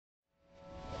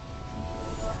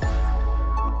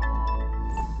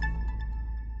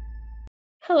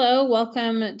Hello,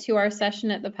 welcome to our session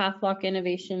at the Pathlock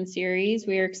Innovation Series.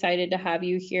 We are excited to have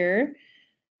you here.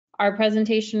 Our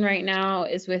presentation right now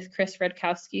is with Chris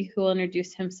Redkowski, who will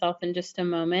introduce himself in just a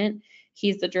moment.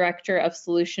 He's the Director of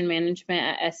Solution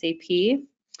Management at SAP.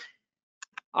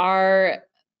 Our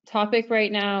topic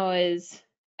right now is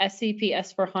SAP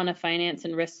S/4HANA Finance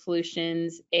and Risk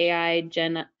Solutions,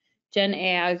 Gen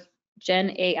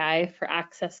AI for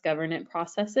access governance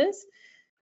processes.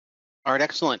 All right,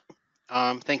 excellent.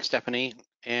 Thanks, Stephanie,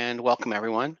 and welcome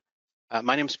everyone.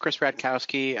 My name is Chris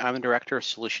Radkowski. I'm the Director of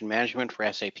Solution Management for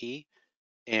SAP,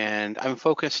 and I'm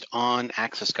focused on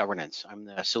access governance. I'm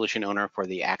the solution owner for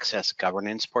the access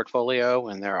governance portfolio,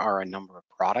 and there are a number of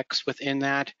products within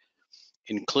that,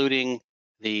 including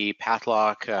the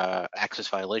Pathlock access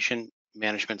violation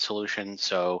management solution.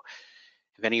 So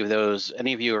if any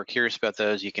of you are curious about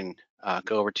those, you can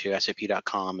go over to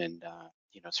sap.com and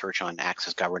search on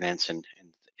access governance, and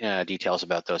details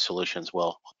about those solutions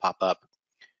will pop up.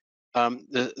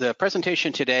 The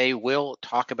presentation today will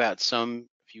talk about some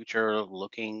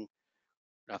future-looking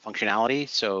functionality,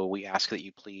 so we ask that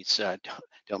you please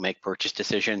don't make purchase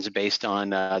decisions based on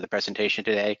the presentation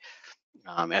today,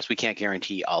 as we can't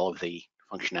guarantee all of the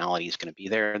functionality is going to be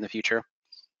there in the future.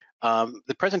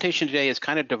 The presentation today is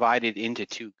kind of divided into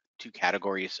two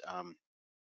categories,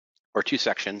 or two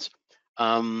sections.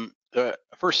 The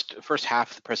first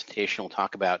half of the presentation will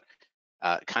talk about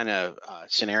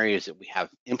scenarios that we have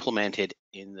implemented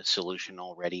in the solution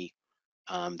already,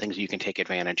 things you can take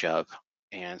advantage of.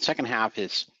 And second half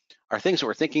are things that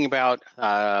we're thinking about,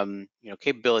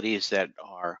 capabilities that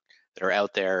are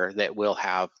out there that will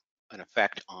have an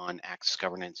effect on access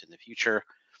governance in the future.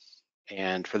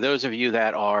 And for those of you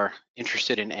that are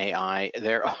interested in AI,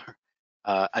 there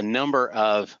are a number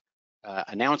of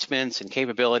announcements and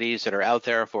capabilities that are out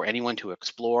there for anyone to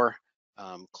explore.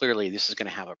 Clearly, this is going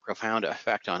to have a profound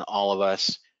effect on all of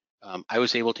us. I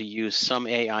was able to use some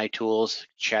AI tools,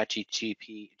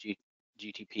 GPT,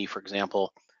 for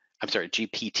example.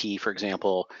 GPT, for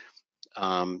example,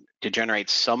 to generate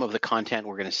some of the content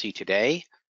we're going to see today.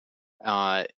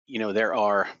 There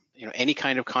are any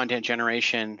kind of content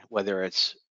generation, whether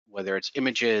it's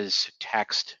images,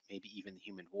 text, maybe even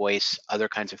human voice, other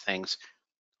kinds of things,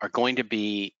 are going to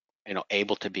be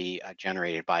able to be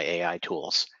generated by AI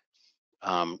tools.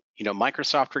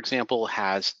 Microsoft, for example,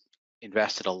 has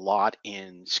invested a lot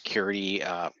in security,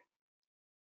 a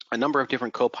number of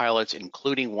different co-pilots,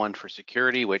 including one for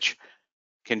security, which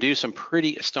can do some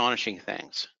pretty astonishing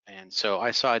things. And so I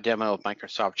saw a demo of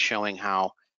Microsoft showing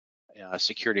how a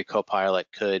security co-pilot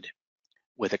could,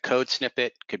 with a code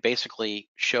snippet, could basically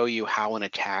show you how an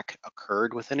attack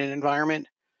occurred within an environment.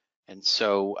 And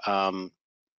so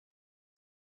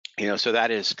so that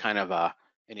is kind of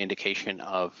an indication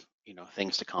of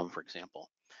things to come, for example.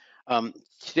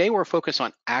 Today we're focused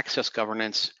on access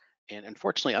governance, and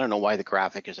unfortunately I don't know why the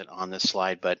graphic isn't on this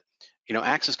slide, but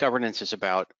access governance is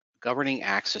about governing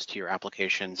access to your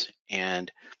applications,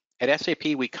 and at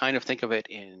SAP we kind of think of it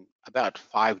in about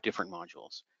 5 different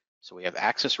modules. So we have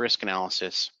access risk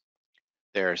analysis,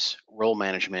 there's role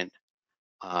management,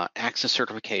 access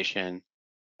certification,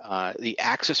 the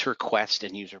access request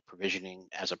and user provisioning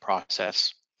as a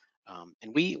process,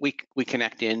 and we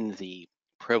connect in the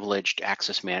privileged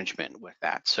access management with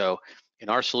that. So in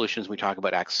our solutions, we talk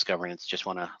about access governance. Just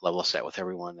want to level set with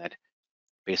everyone that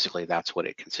basically that's what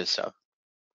it consists of.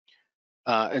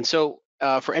 And so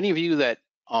for any of you that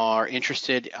are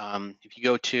interested, if you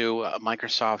go to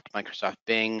Microsoft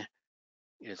Bing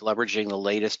is leveraging the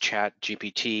latest Chat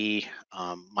GPT.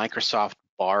 Microsoft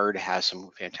Bard has some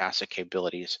fantastic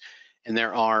capabilities, and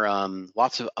there are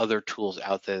lots of other tools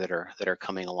out there that are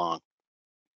coming along.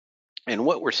 And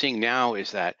what we're seeing now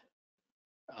is that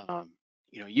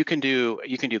you can do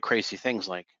crazy things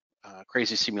like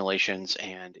crazy simulations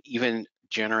and even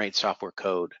generate software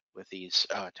code with these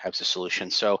types of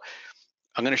solutions. So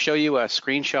I'm going to show you a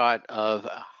screenshot of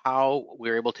how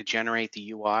we're able to generate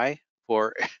the UI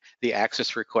for the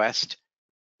access request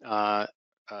API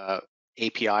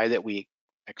that we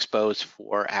expose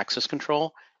for access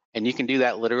control. And you can do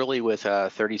that literally with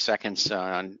 30 seconds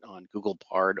on Google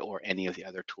Bard or any of the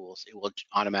other tools. It will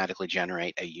automatically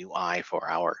generate a UI for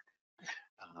our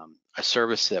a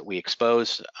service that we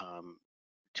expose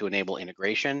to enable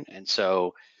integration. And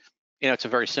so, it's a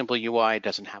very simple UI. It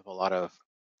doesn't have a lot of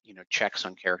checks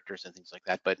on characters and things like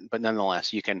that, but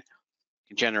nonetheless, you can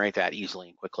generate that easily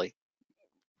and quickly.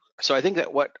 So I think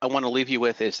that what I want to leave you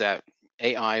with is that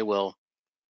AI will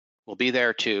be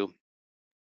there to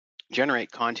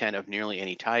generate content of nearly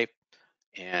any type,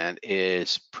 and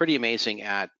is pretty amazing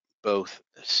at both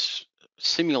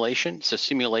simulation, so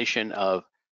simulation of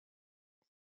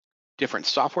different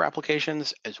software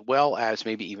applications, as well as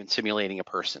maybe even simulating a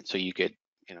person. So you could,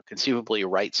 conceivably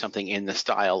write something in the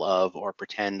style of, or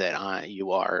pretend that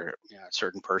you are a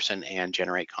certain person and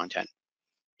generate content.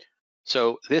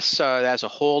 So this has a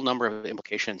whole number of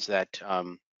implications that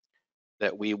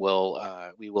that we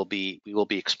will be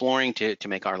exploring to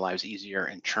make our lives easier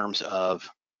in terms of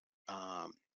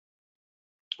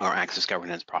our access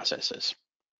governance processes.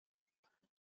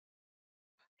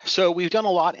 So we've done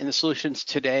a lot in the solutions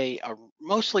today,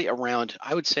 mostly around,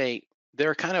 I would say,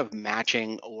 they're kind of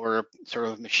matching or sort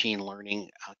of machine learning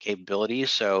capabilities.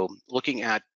 So looking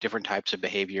at different types of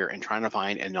behavior and trying to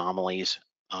find anomalies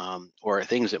or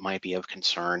things that might be of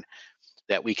concern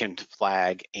that we can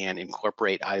flag and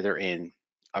incorporate either in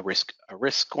a risk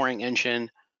scoring engine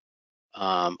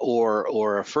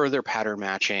or a further pattern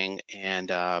matching and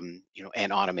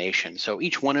and automation. So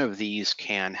each one of these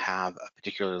can have a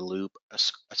particular loop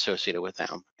associated with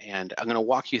them. And I'm going to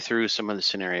walk you through some of the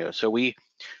scenarios. So we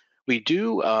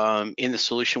do in the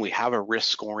solution, we have a risk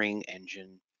scoring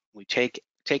engine. We take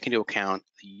into account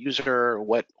the user,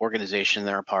 what organization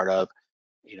they're a part of.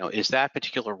 Is that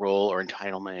particular role or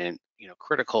entitlement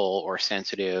critical or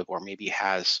sensitive, or maybe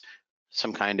has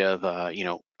some kind of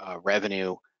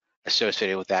revenue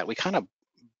associated with that. We kind of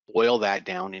boil that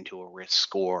down into a risk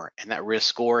score, and that risk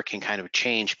score can kind of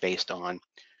change based on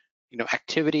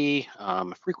activity,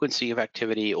 frequency of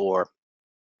activity, or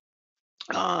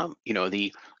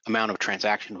the amount of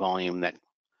transaction volume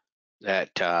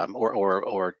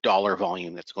or dollar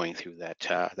volume that's going through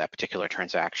that particular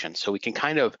transaction. So we can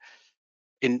kind of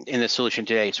in the solution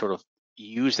today sort of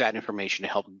use that information to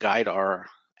help guide our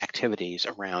activities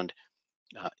around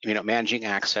managing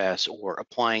access or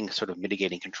applying sort of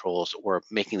mitigating controls or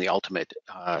making the ultimate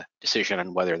decision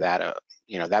on whether that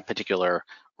that particular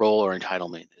role or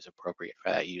entitlement is appropriate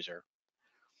for that user.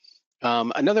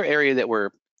 Another area that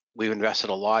we've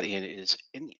invested a lot in is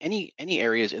in any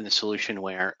areas in the solution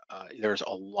where there's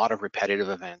a lot of repetitive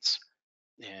events,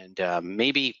 and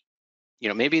maybe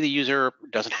the user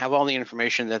doesn't have all the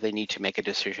information that they need to make a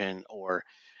decision, or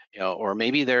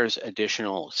maybe there's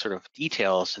additional sort of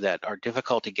details that are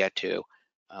difficult to get to.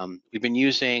 We've been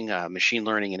using machine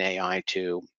learning and AI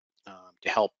to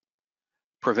help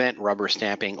prevent rubber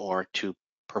stamping, or to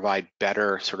provide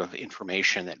better sort of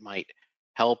information that might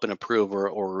help an approver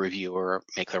or a reviewer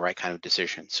make the right kind of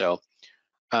decision. So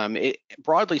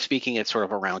broadly speaking, it's sort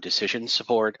of around decision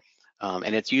support.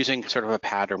 And it's using sort of a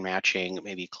pattern matching,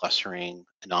 maybe clustering,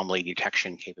 anomaly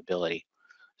detection capability.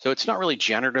 So it's not really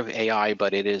generative AI,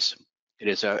 but it is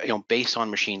based on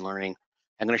machine learning.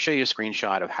 I'm going to show you a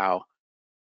screenshot of how,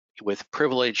 with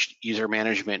privileged user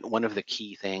management, one of the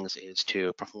key things is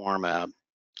to perform an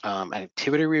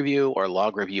activity review or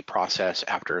log review process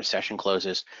after a session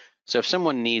closes. So if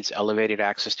someone needs elevated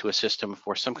access to a system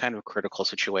for some kind of critical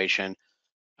situation,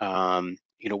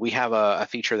 we have a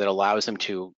feature that allows them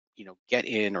to get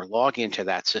in or log into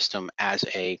that system as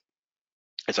a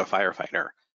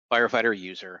firefighter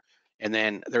user, and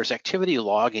then there's activity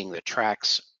logging that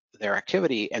tracks their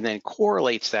activity and then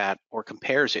correlates that or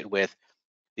compares it with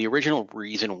the original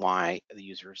reason why the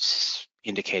users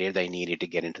indicated they needed to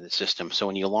get into the system. So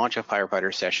when you launch a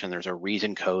firefighter session, there's a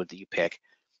reason code that you pick.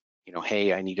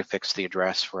 Hey, I need to fix the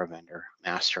address for a vendor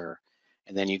master,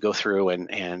 and then you go through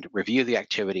and review the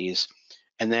activities.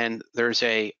 And then there's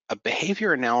a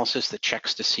behavior analysis that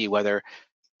checks to see whether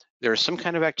there's some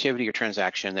kind of activity or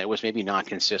transaction that was maybe not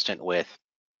consistent with,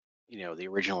 the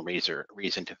original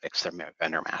reason to fix their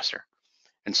vendor master.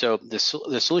 And so the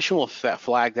solution will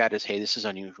flag that as, hey, this is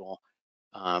unusual.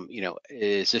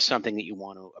 Is this something that you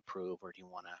want to approve, or do you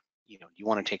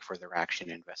want to take further action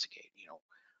and investigate,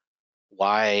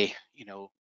 why,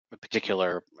 a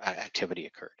particular activity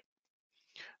occurred.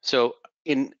 So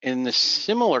in the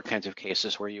similar kinds of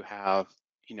cases where you have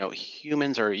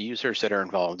humans or users that are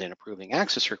involved in approving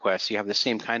access requests, you have the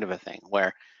same kind of a thing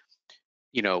where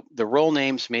the role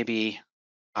names may be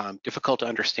difficult to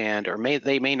understand, or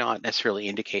they may not necessarily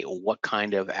indicate what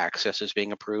kind of access is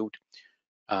being approved.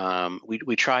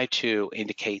 We try to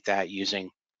indicate that using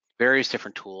various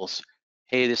different tools.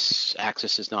 Hey, this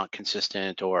access is not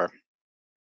consistent, or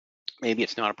maybe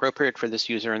it's not appropriate for this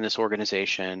user in this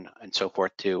organization, and so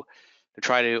forth, to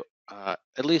try to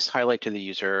at least highlight to the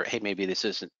user, hey, maybe this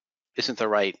isn't the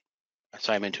right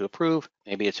assignment to approve.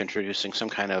 Maybe it's introducing some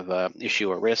kind of issue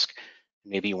or risk.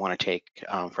 Maybe you want to take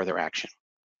further action.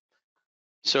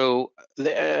 So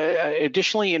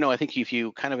additionally, I think if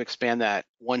you kind of expand that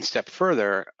one step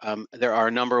further, there are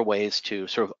a number of ways to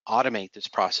sort of automate this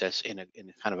process in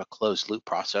kind of a closed loop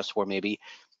process, where maybe,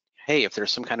 hey, if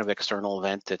there's some kind of external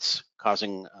event that's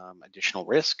causing additional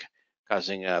risk,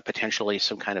 causing potentially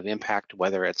some kind of impact,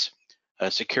 whether it's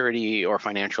a security or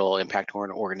financial impact on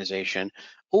an organization,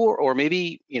 or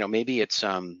maybe maybe it's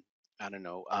I don't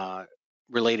know,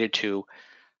 related to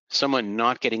someone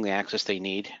not getting the access they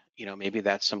need. Maybe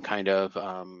that's some kind of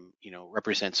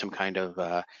represents some kind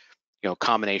of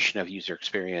combination of user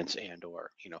experience and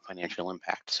or financial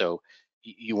impact. So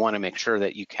you want to make sure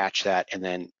that you catch that and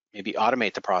then maybe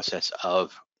automate the process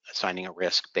of assigning a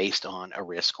risk based on a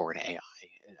risk or an AI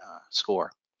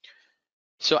score.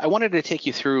 So I wanted to take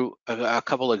you through a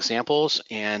couple examples,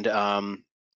 and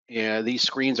these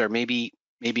screens are maybe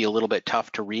a little bit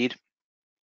tough to read,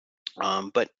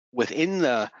 but within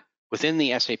the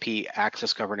SAP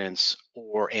access governance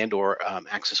or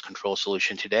access control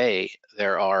solution today,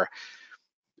 there are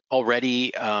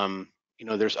already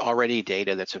there's already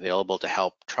data that's available to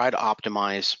help try to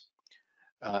optimize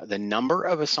the number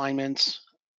of assignments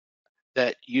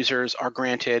that users are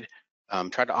granted,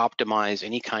 try to optimize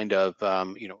any kind of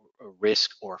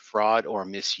risk or fraud or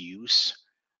misuse,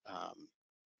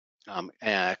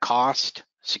 cost,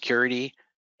 security,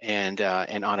 and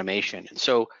automation. And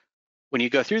so when you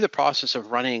go through the process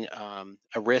of running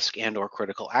a risk and or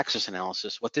critical access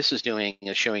analysis, what this is doing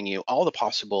is showing you all the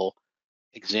possible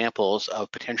examples of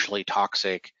potentially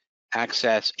toxic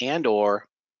access and or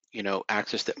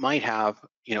access that might have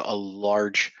a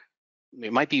large,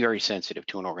 it might be very sensitive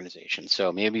to an organization.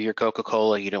 So maybe you're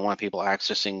Coca-Cola, you don't want people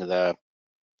accessing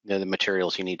the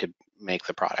materials you need to make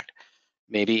the product.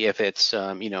 Maybe if it's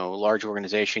a large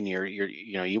organization,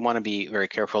 you want to be very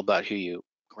careful about who you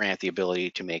grant the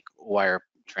ability to make wire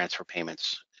transfer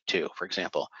payments to, for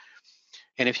example.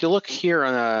 And if you look here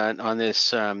on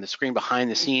this the screen behind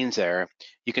the scenes there,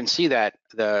 you can see that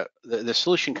the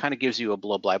solution kind of gives you a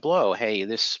blow by blow. Hey,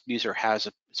 this user has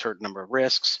a certain number of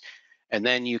risks, and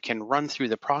then you can run through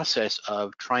the process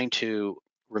of trying to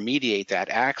remediate that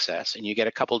access, and you get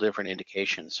a couple different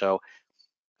indications. So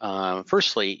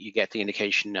firstly, you get the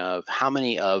indication of how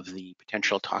many of the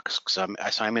potential toxic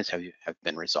assignments have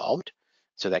been resolved.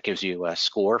 So that gives you a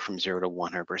score from 0 to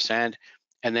 100%.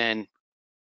 And then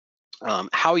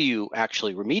how you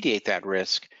actually remediate that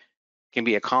risk can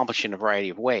be accomplished in a variety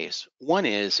of ways. One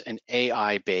is an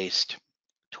AI-based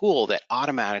tool that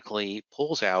automatically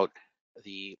pulls out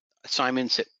the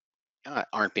assignments that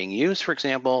aren't being used, for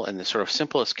example, in the sort of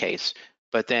simplest case,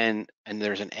 but then, and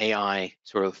there's an AI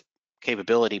sort of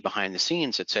capability behind the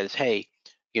scenes that says, hey,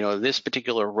 this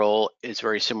particular role is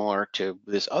very similar to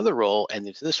this other role, and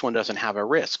this one doesn't have a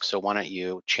risk. So why don't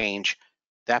you change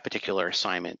that particular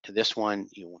assignment to this one?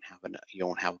 You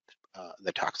won't have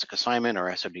the toxic assignment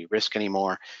or SOD risk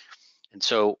anymore. And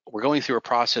so we're going through a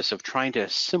process of trying to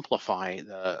simplify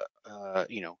the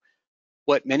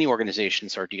what many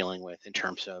organizations are dealing with in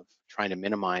terms of trying to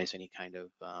minimize any kind of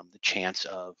the chance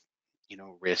of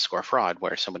risk or fraud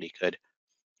where somebody could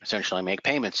essentially make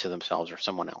payments to themselves or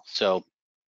someone else.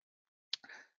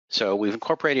 So we've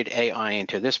incorporated AI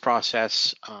into this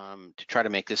process to try to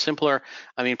make this simpler.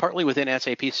 I mean, partly within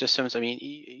SAP systems, I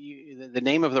mean, the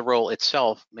name of the role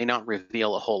itself may not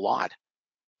reveal a whole lot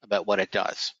about what it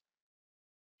does.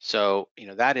 So,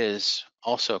 that is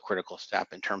also a critical step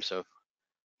in terms of,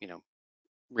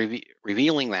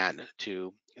 revealing that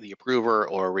to the approver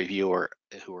or reviewer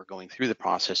who are going through the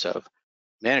process of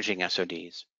managing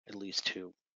SODs, at least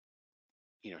to,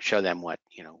 show them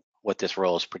what this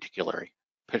role is particularly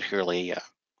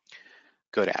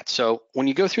good at. So when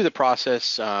you go through the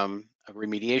process of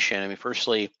remediation, I mean,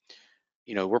 firstly,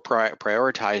 we're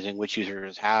prioritizing which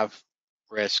users have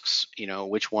risks,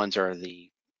 which ones are the,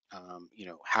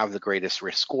 have the greatest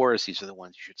risk scores. These are the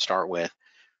ones you should start with.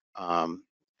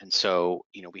 And so,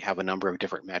 we have a number of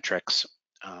different metrics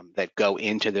that go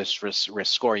into this risk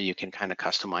score. You can kind of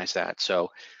customize that. So,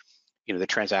 the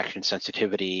transaction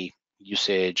sensitivity,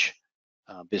 usage,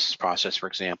 business process, for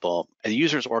example, a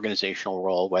user's organizational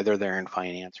role, whether they're in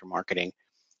finance or marketing.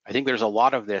 I think there's a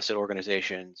lot of this that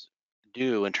organizations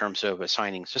do in terms of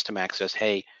assigning system access.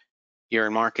 Hey, you're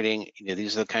in marketing,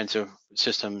 these are the kinds of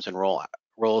systems and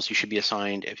roles you should be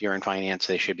assigned. If you're in finance,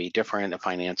 they should be different. A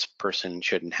finance person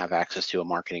shouldn't have access to a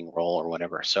marketing role or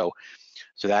whatever. So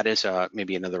that is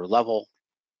maybe another level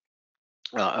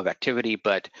of activity.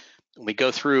 But when we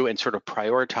go through and sort of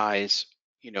prioritize,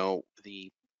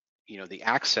 the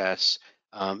access,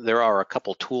 there are a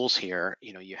couple tools here.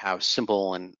 You have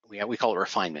simple, and we call it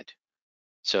refinement.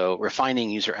 So refining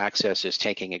user access is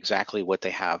taking exactly what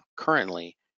they have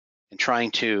currently and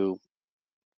trying to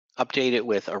update it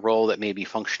with a role that may be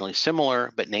functionally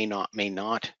similar, but may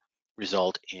not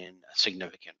result in a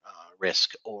significant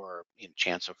risk or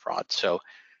chance of fraud. So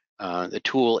the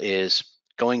tool is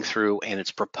going through and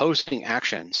it's proposing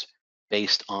actions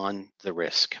based on the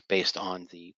risk, based on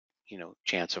the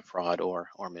chance of fraud or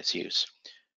misuse.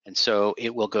 And so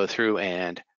it will go through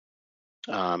and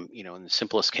in the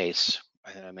simplest case,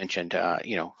 I mentioned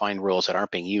find roles that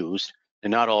aren't being used.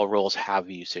 And not all roles have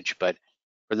usage, but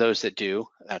for those that do,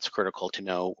 that's critical to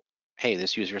know, hey,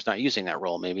 this user is not using that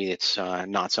role. Maybe it's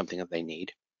not something that they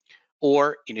need.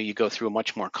 Or you go through a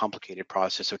much more complicated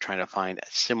process of trying to find a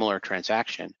similar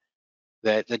transaction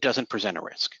that doesn't present a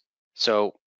risk.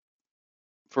 So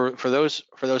for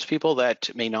those people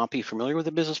that may not be familiar with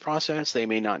the business process, they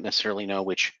may not necessarily know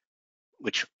which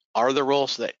are the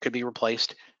roles that could be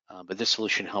replaced, but this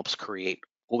solution helps create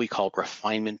what we call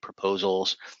refinement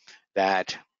proposals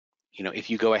that, if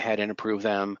you go ahead and approve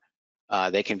them,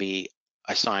 they can be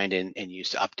assigned and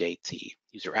used to update the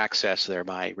user access,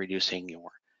 thereby reducing your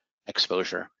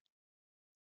exposure,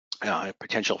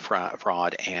 potential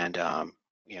fraud, and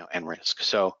and risk.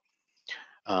 So,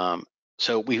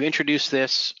 so we've introduced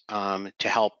this to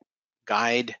help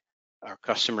guide our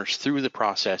customers through the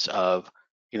process of,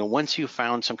 once you've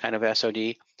found some kind of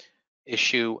SOD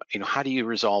issue, how do you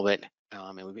resolve it?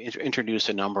 And we've introduced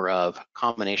a number of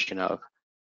combination of,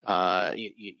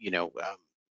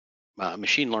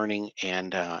 machine learning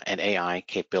and AI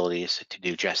capabilities to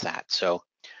do just that. So,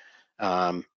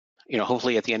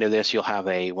 hopefully at the end of this, you'll have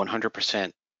a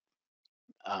 100%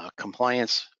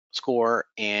 compliance score,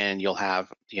 and you'll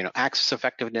have, access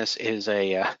effectiveness is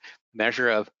a measure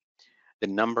of the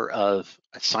number of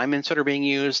assignments that are being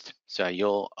used. So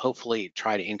you'll hopefully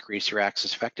try to increase your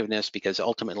access effectiveness, because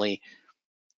ultimately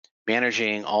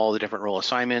managing all the different role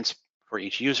assignments for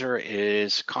each user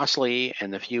is costly,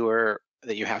 and the fewer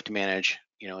that you have to manage,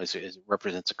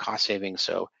 represents a cost saving.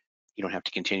 So you don't have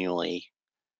to continually,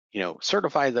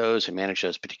 certify those and manage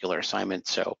those particular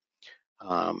assignments. So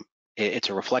it's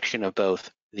a reflection of both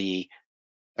the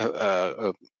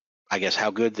I guess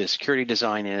how good the security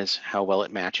design is, how well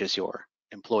it matches your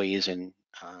employees and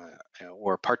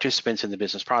or participants in the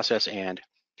business process, and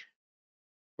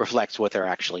reflects what they're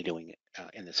actually doing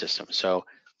in the system. So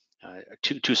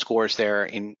two scores there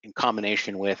in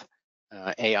combination with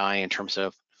AI in terms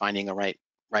of finding the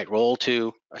right role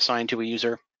to assign to a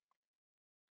user,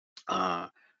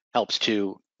 helps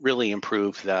to really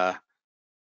improve the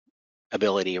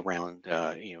ability around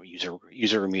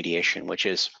user remediation, which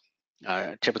is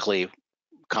typically a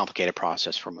complicated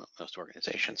process for most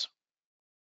organizations.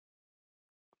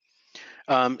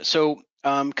 So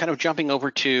kind of jumping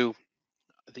over to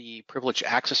the privileged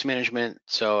access management.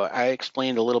 So I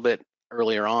explained a little bit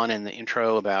earlier on in the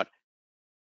intro about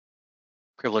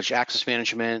privileged access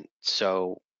management.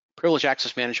 So privileged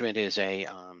access management is a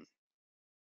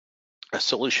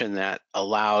solution that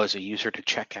allows a user to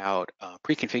check out a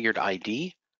pre-configured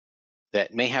ID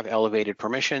that may have elevated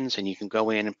permissions, and you can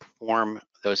go in and perform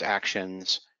those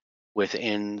actions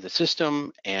within the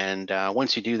system. And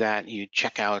once you do that, you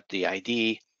check out the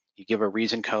ID, you give a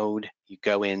reason code, you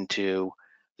go into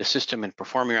the system and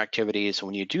perform your activities. And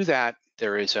when you do that,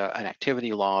 there is an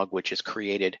activity log which is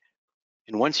created.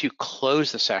 And once you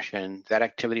close the session, that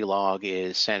activity log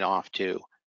is sent off to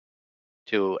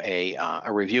a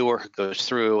reviewer who goes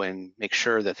through and makes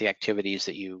sure that the activities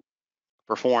that you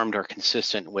performed are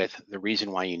consistent with the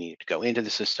reason why you needed to go into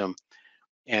the system.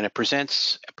 And it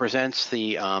presents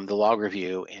the log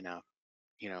review in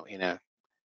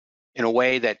a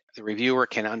way that the reviewer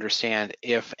can understand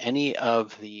if any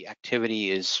of the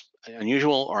activity is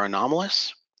unusual or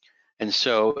anomalous. And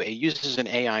so it uses an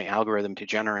AI algorithm to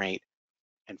generate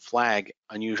and flag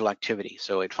unusual activity.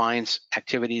 So it finds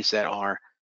activities that are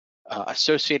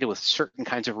associated with certain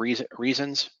kinds of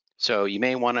reasons. So you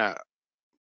may want to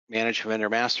manage vendor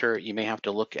master, you may have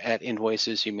to look at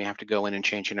invoices, you may have to go in and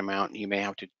change an amount, you may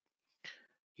have to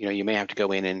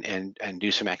go in and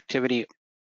do some activity.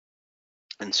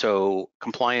 And so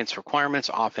compliance requirements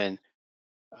often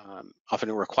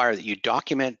require that you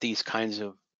document these kinds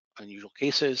of unusual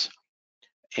cases,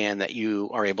 and that you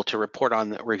are able to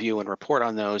review and report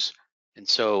on those. And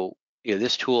so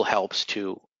this tool helps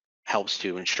to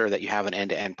ensure that you have an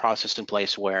end-to-end process in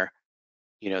place where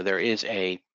there is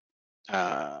a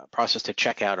process to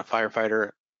check out a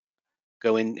firefighter,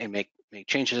 go in and make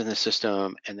changes in the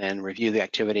system, and then review the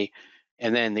activity.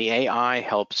 And then the AI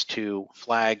helps to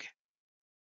flag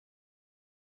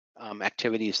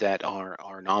activities that are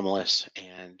anomalous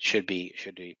and should be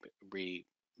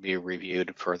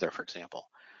reviewed further, for example.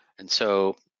 And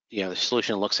so the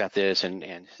solution looks at this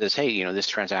and says, hey, this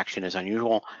transaction is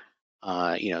unusual.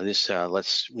 We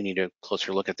need a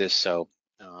closer look at this. So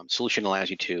solution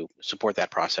allows you to support that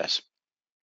process.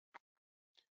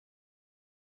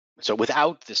 So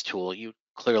without this tool, you'd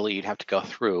have to go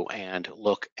through and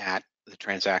look at the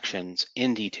transactions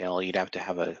in detail. You'd have to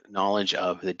have a knowledge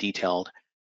of the detailed,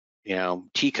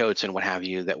 T codes and what have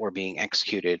you that were being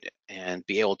executed, and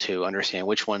be able to understand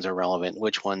which ones are relevant,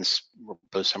 which ones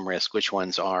pose some risk, which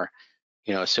ones are,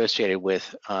 associated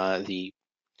with the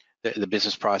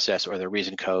business process or the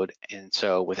reason code. And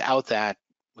so without that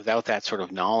sort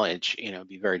of knowledge, it'd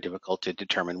be very difficult to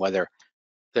determine whether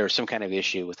there's some kind of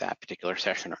issue with that particular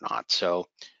session or not. So,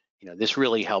 this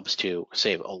really helps to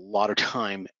save a lot of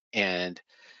time, and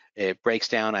it breaks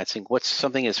down, I think, what's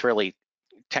something that's fairly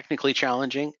technically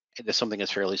challenging into something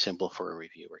that's fairly simple for a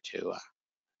reviewer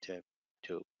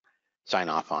to sign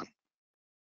off on.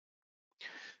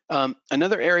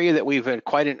 Another area that we've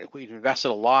invested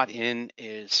a lot in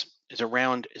is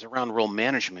around role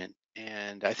management,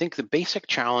 and I think the basic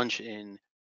challenge in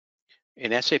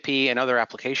SAP and other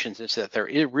applications is that there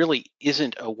really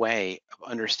isn't a way of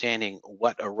understanding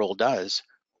what a role does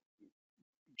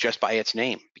just by its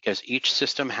name, because each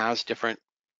system has different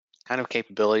kind of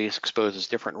capabilities, exposes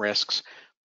different risks,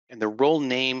 and the role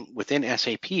name within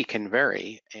SAP can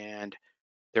vary, and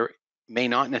there may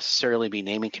not necessarily be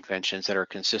naming conventions that are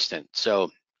consistent.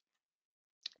 So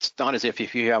it's not as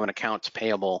if you have an accounts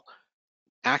payable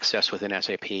access within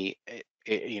SAP,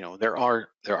 there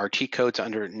are T codes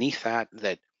underneath that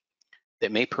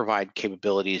may provide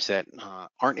capabilities that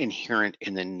aren't inherent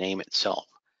in the name itself.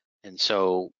 And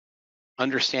so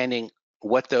understanding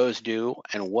what those do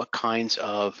and what kinds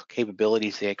of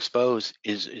capabilities they expose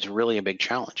is really a big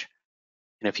challenge.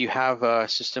 And if you have a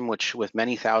system with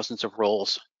many thousands of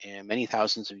roles and many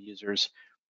thousands of users,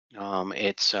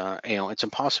 it's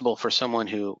impossible for someone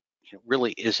who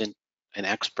really isn't an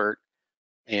expert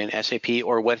in SAP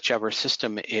or whichever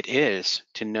system it is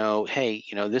to know, hey,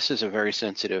 this is a very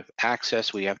sensitive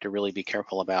access. We have to really be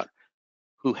careful about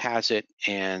who has it,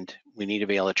 and we need to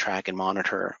be able to track and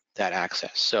monitor that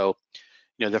access. So,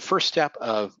 the first step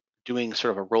of doing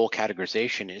sort of a role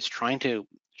categorization is trying to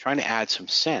add some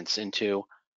sense into,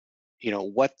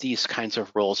 what these kinds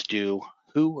of roles do,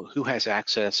 who has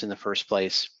access in the first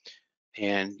place,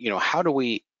 and how do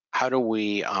we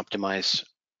optimize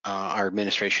our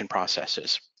administration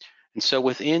processes. And so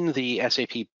within the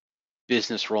SAP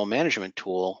Business Role Management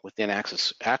tool within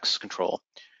Access Control,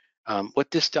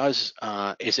 what this does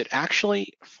is it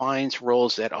actually finds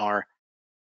roles that are,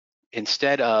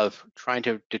 instead of trying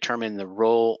to determine the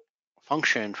role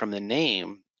function from the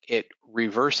name, it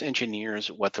reverse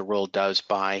engineers what the role does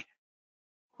by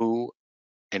who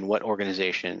and what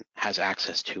organization has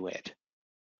access to it.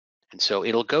 And so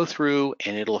it'll go through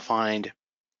and it'll find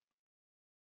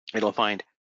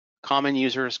common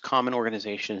users, common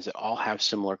organizations that all have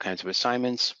similar kinds of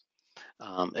assignments.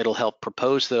 It'll help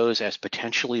propose those as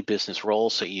potentially business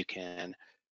roles, so you can,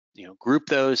 group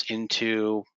those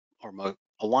into or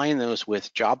align those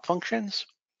with job functions.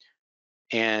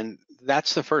 And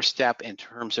that's the first step in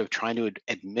terms of trying to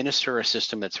administer a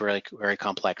system that's very, very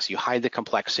complex. You hide the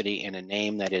complexity in a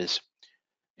name that is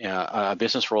a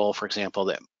business role, for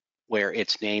example, where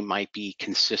its name might be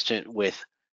consistent with,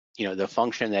 the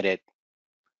function that it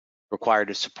required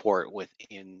to support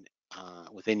within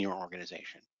your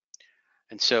organization.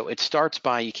 And so it starts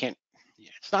by,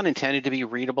 it's not intended to be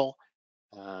readable,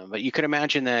 but you can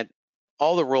imagine that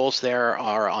all the roles there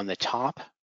are on the top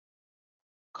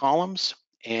columns,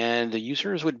 and the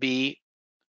users would be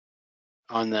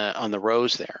on the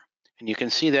rows there. And you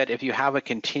can see that if you have a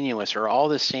continuous or all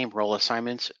the same role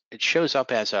assignments, it shows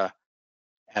up as a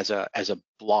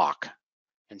block.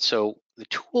 And so the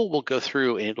tool will go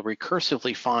through and it'll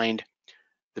recursively find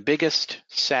the biggest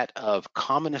set of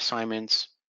common assignments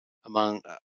among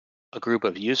a group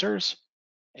of users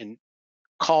and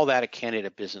call that a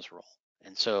candidate business role.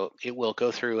 And so it will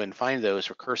go through and find those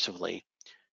recursively,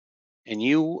 and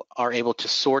you are able to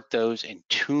sort those and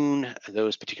tune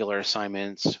those particular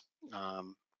assignments,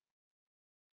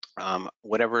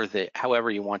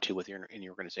 however you want to in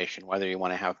your organization, whether you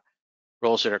want to have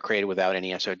roles that are created without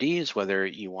any SODs, whether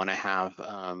you want to have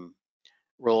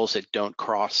roles that don't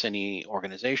cross any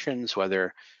organizations,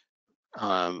 whether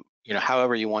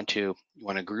however you want to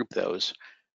group those.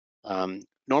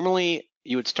 Normally,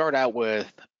 you would start out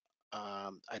with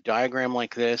a diagram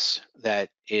like this that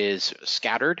is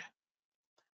scattered,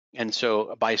 and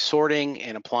so by sorting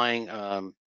and applying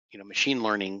machine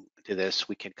learning to this,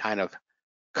 we can kind of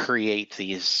create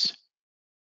these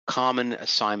common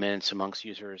assignments amongst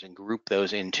users and group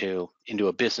those into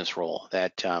a business role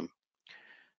that can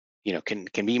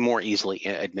be more easily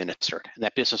administered. And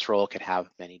that business role could have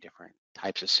many different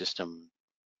types of system,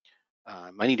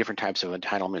 many different types of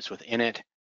entitlements within it.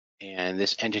 And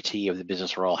this entity of the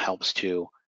business role helps to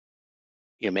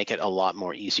make it a lot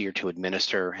more easier to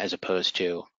administer, as opposed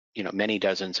to many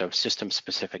dozens of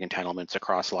system-specific entitlements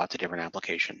across lots of different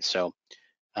applications. So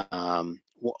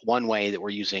one way that we're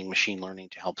using machine learning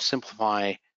to help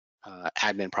simplify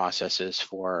admin processes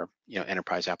for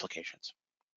enterprise applications.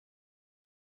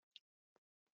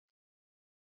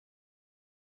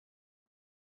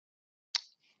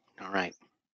 All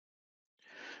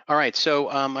right. So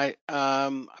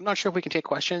I'm not sure if we can take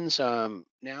questions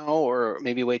now or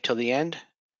maybe wait till the end.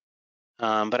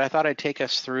 But I thought I'd take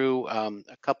us through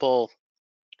a couple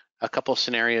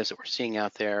scenarios that we're seeing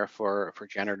out there for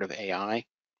generative AI.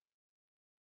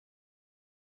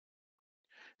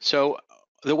 So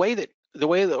the way that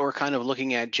we're kind of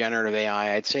looking at generative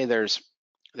AI, I'd say there's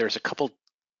a couple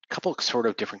sort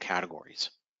of different categories.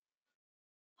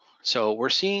 So we're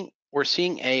seeing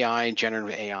AI,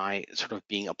 generative AI, sort of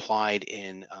being applied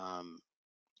in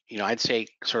I'd say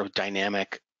sort of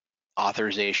dynamic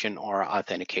authorization or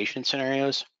authentication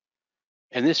scenarios.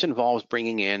 And this involves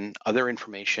bringing in other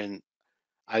information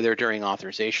either during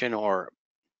authorization or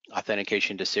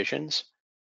authentication decisions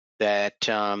that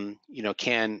can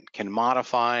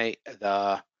modify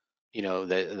the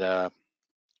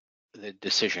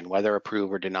decision, whether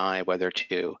approve or deny, whether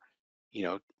to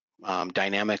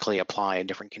dynamically apply a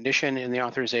different condition in the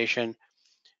authorization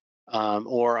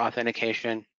or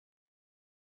authentication,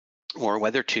 or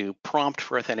whether to prompt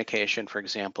for authentication, for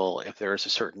example, if there's a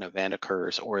certain event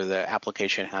occurs or the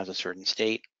application has a certain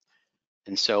state.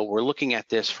 And so we're looking at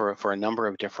this for a number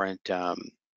of different,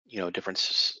 applying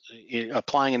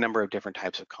a number of different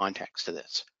types of context to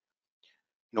this.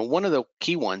 One of the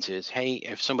key ones is, hey,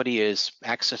 if somebody is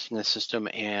accessing the system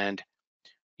and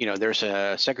there's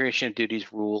a segregation of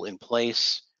duties rule in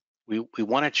place, we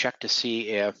want to check to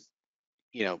see if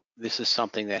this is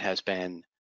something that has been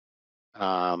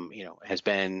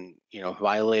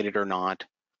violated or not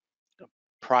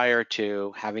prior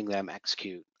to having them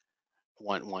execute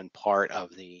one part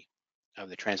of the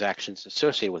transactions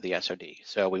associated with the SOD.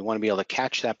 So we want to be able to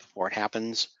catch that before it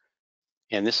happens.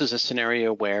 And this is a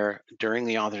scenario where during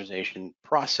the authorization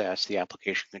process, the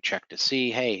application can check to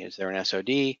see, hey, is there an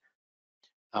SOD?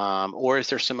 Or is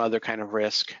there some other kind of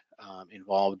risk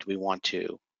involved? Do we want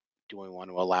to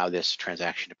allow this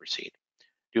transaction to proceed?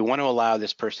 Do we want to allow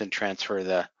this person to transfer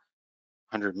the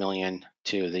 100 million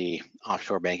to the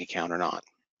offshore bank account or not?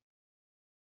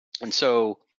 And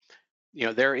so,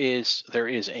 there is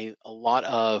a lot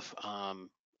of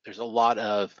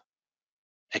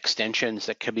extensions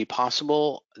that could be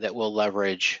possible that will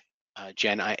leverage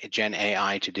Gen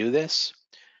AI to do this.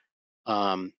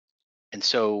 And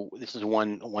so this is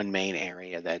one main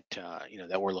area that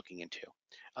that we're looking into.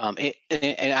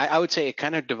 And I would say it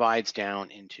kind of divides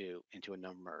down into a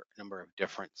number of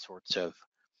different sorts of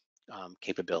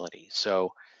capabilities.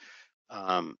 So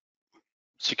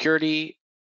security,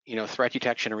 threat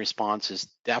detection and response is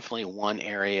definitely one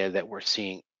area that we're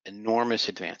seeing enormous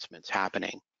advancements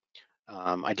happening.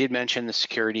 I did mention the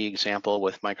security example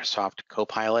with Microsoft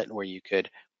Copilot, where you could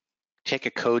take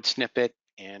a code snippet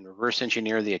and reverse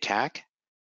engineer the attack.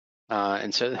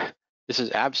 And so this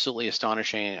is absolutely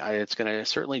astonishing. It's going to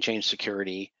certainly change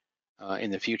security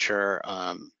in the future.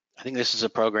 I think this is a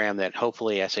program that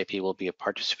hopefully SAP will be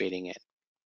participating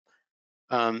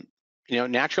in.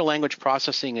 Natural language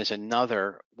processing is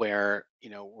another where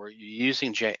we're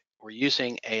using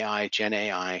AI, Gen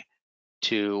AI,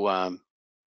 to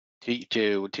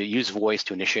use voice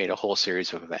to initiate a whole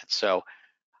series of events. So,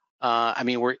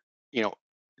 we're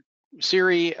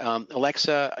Siri,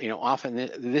 Alexa, often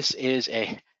this is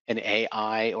an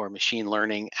AI or machine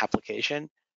learning application.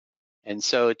 And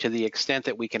so to the extent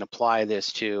that we can apply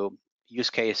this to use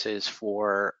cases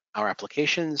for our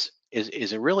applications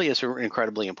is really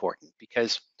incredibly important,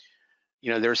 because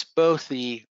there's both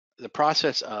the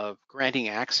process of granting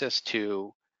access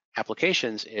to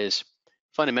applications is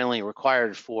fundamentally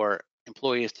required for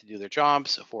employees to do their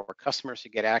jobs, for customers to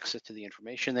get access to the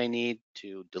information they need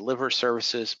to deliver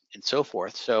services and so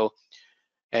forth. So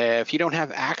if you don't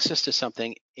have access to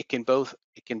something, it can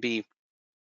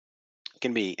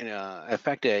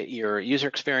affect your user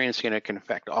experience, and it can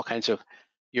affect all kinds of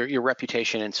your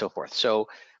reputation and so forth. So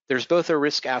there's both a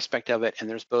risk aspect of it, and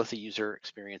there's both a user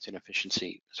experience and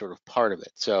efficiency sort of part of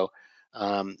it. So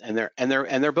and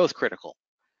they're both critical.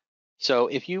 So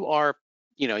if you are,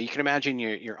 you can imagine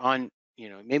you're on,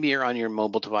 maybe you're on your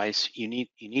mobile device. You need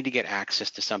to get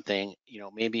access to something.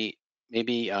 Maybe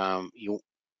being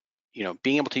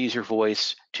able to use your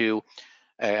voice to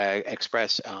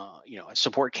express, a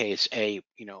support case. And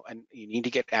you need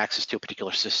to get access to a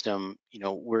particular system.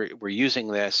 We're using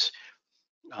this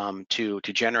to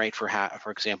generate, for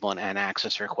example, an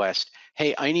access request.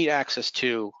 Hey, I need access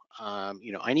to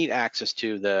I need access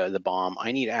to the BOM.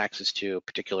 I need access to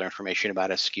particular information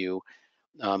about a SKU.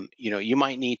 You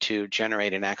might need to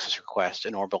generate an access request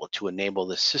in order to enable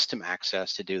the system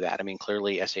access to do that. I mean,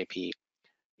 clearly SAP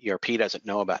ERP doesn't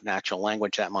know about natural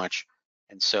language that much,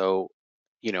 and so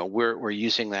we're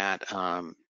using that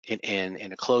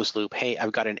in a closed loop. Hey,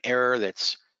 I've got an error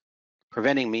that's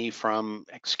preventing me from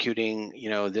executing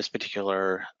this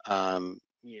particular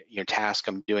task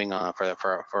I'm doing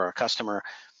for a customer.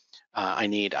 I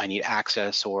need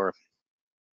access or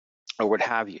what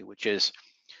have you, which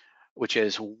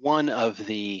is one of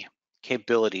the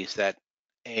capabilities that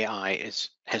AI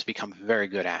has become very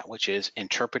good at, which is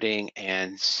interpreting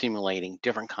and simulating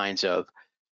different kinds of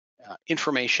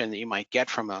information that you might get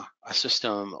from a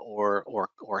system or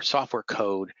software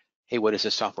code. Hey, what does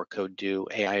this software code do?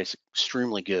 AI is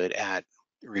extremely good at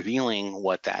revealing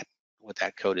what that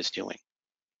code is doing,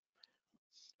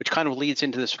 which kind of leads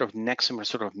into the sort of next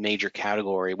sort of major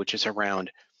category, which is around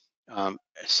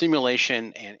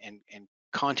simulation and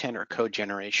content or code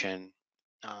generation,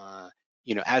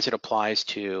 as it applies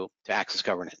to access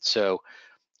governance. So,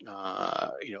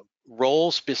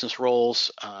 roles, business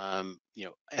roles,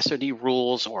 SOD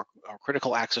rules or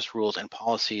critical access rules and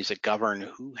policies that govern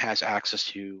who has access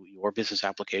to your business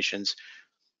applications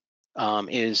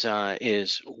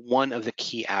is one of the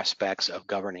key aspects of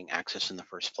governing access in the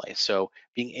first place. So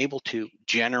being able to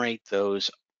generate those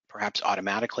perhaps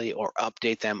automatically or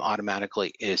update them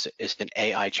automatically is an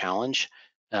AI challenge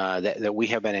that we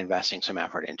have been investing some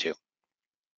effort into.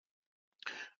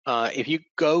 If you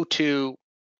go to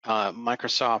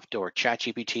Microsoft or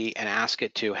ChatGPT and ask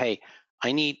it to, hey,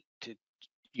 I need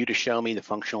you to show me the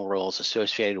functional roles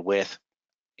associated with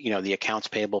the accounts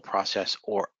payable process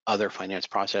or other finance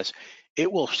process,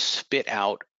 it will spit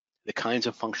out the kinds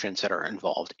of functions that are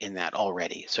involved in that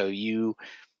already. So you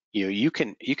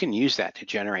can use that to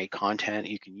generate content.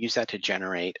 You can use that to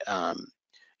generate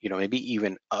maybe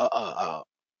even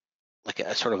like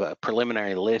a sort of a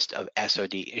preliminary list of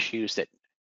SOD issues that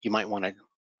you might want to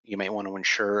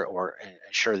ensure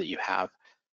that you have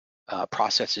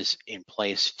processes in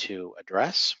place to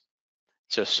address.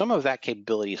 So some of that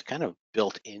capability is kind of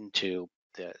built into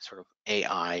the sort of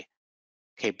AI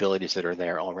capabilities that are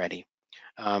there already.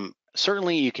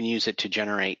 Certainly, you can use it to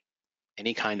generate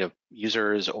any kind of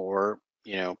users or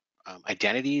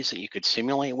identities that you could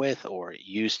simulate with or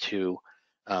use to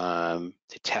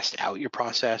test out your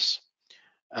process.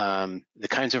 The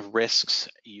kinds of risks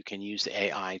you can use the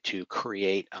AI to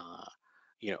create,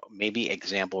 maybe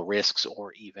example risks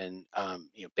or even,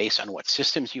 based on what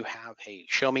systems you have. Hey,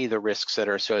 show me the risks that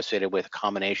are associated with a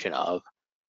combination of,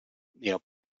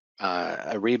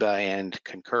 Ariba and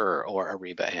Concur or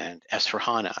Ariba and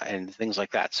S/4HANA and things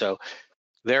like that. So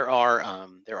there are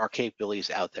capabilities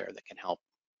out there that can help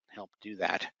do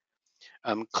that.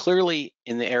 Clearly,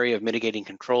 in the area of mitigating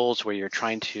controls, where you're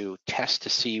trying to test to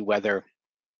see whether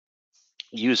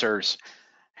users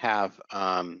have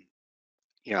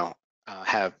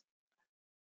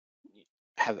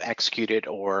have executed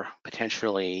or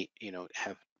potentially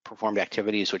have performed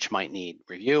activities which might need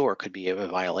review or could be a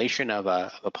violation of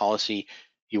a policy,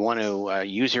 you want to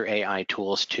use your AI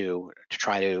tools to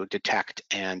try to detect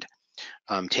and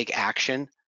take action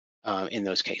in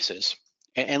those cases.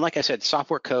 And like I said,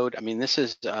 software code, I mean, this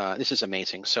is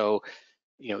amazing. So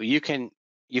you can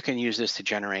use this to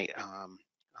generate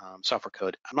software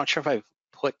code. I'm not sure if I've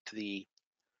put the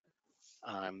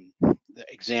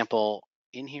example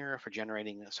in here for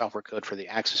generating the software code for the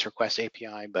access request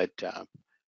API, but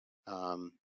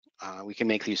we can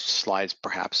make these slides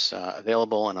perhaps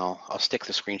available, and I'll stick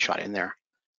the screenshot in there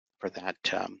for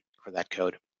that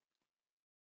code.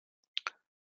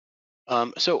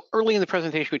 So early in the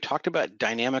presentation, we talked about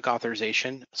dynamic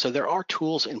authorization. So there are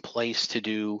tools in place to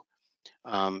do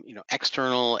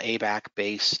external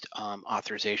ABAC-based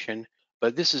authorization,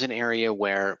 but this is an area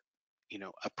where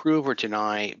approve or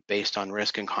deny based on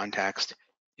risk and context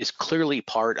is clearly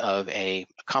part of a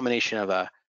combination of a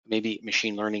maybe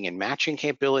machine learning and matching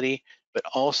capability, but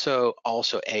also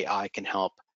AI can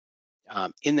help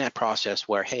in that process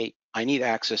where, hey, I need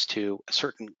access to a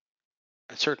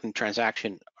certain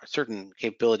transaction, a certain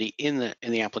capability in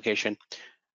the application.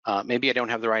 Maybe I don't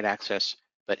have the right access,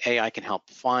 but AI can help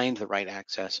find the right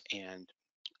access and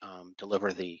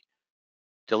deliver the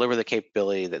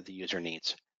capability that the user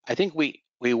needs. I think we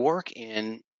work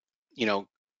in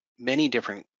many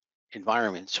different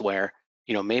environments where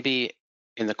maybe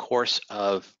in the course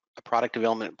of a product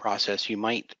development process you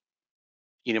might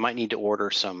need to order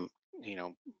some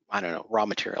I don't know, raw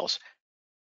materials,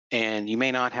 and you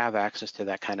may not have access to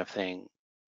that kind of thing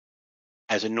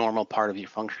as a normal part of your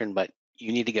function, but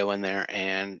you need to go in there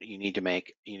and you need to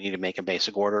make a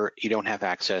basic order. You don't have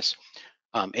access.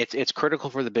 It's critical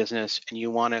for the business, and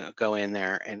you want to go in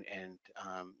there and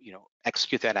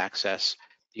execute that access.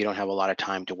 You don't have a lot of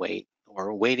time to wait,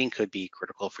 or waiting could be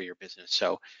critical for your business.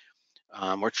 So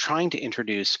we're trying to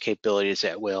introduce capabilities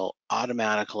that will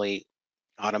automatically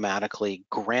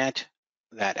grant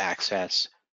that access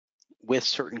with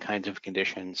certain kinds of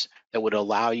conditions that would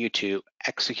allow you to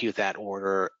execute that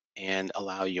order and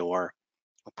allow your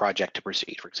project to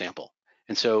proceed, for example.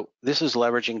 And so this is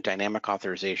leveraging dynamic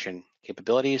authorization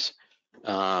capabilities.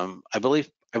 I believe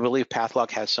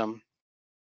Pathlock has some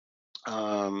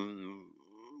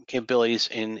capabilities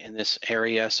in this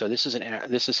area. So this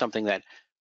is something that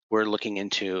we're looking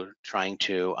into trying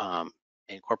to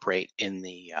incorporate in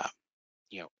the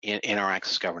in our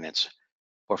access governance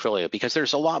portfolio, because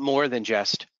there's a lot more than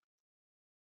just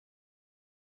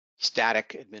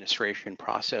static administration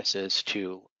processes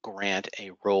to grant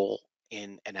a role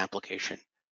in an application.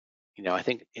 I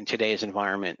think in today's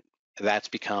environment, that's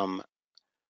become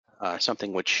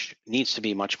something which needs to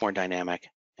be much more dynamic,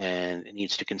 and it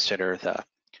needs to consider the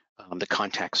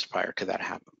context prior to that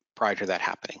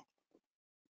happening.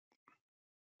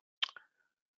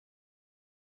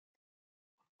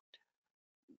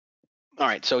 All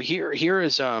right, so here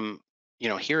is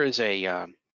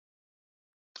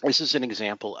this is an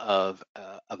example of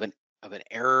an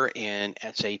error in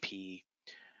SAP,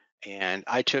 and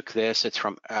I took this. It's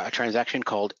from a transaction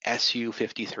called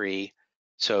SU53.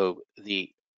 So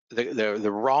the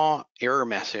raw error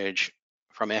message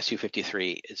from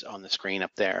SU53 is on the screen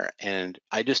up there, and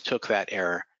I just took that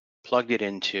error, plugged it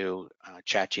into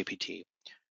ChatGPT,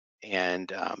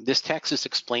 and this text is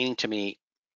explaining to me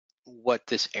what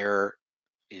this error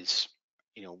is,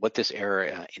 what this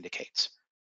error indicates.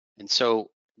 And so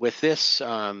with this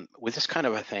kind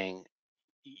of a thing,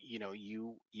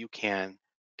 you can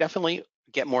definitely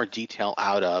get more detail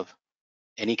out of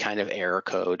any kind of error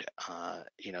code,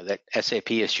 that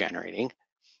SAP is generating.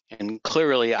 And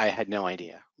clearly, I had no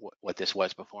idea what this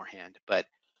was beforehand. But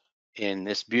in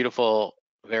this beautiful,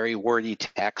 very wordy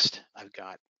text, I've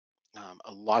got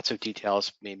lots of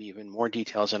details, maybe even more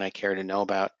details than I care to know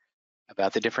about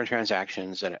the different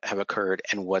transactions that have occurred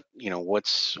and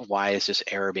why is this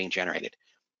error being generated.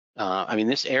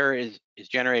 This error is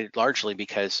generated largely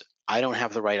because I don't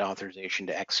have the right authorization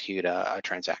to execute a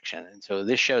transaction, and so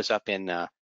this shows up in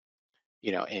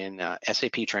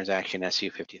SAP transaction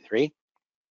SU53,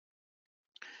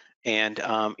 and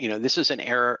this is an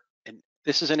error, and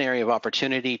this is an area of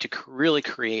opportunity to really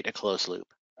create a closed loop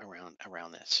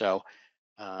around this. So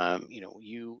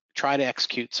you try to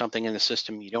execute something in the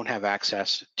system, you don't have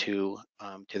access to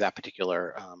that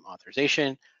particular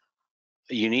authorization.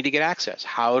 You need to get access.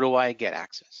 How do I get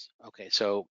access? Okay,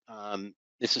 so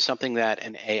this is something that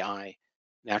an AI,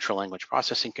 natural language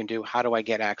processing, can do. How do I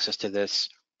get access to this?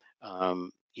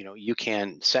 You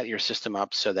can set your system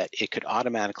up so that it could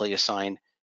automatically assign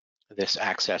this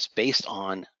access based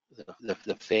on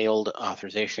the failed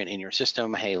authorization in your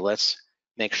system. Hey, let's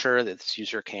make sure that this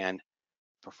user can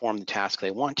perform the task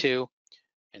they want to.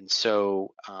 And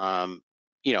so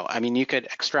you could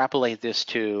extrapolate this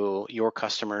to your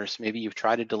customers. Maybe you've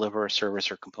tried to deliver a service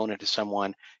or component to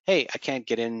someone. Hey, I can't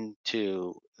get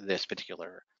into this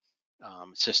particular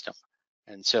system.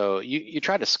 And so you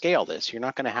try to scale this. You're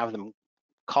not going to have them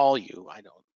call you, I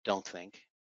don't think,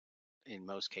 in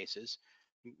most cases.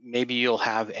 Maybe you'll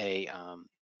have a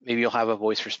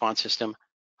voice response system.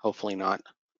 Hopefully not.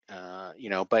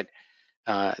 But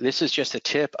this is just a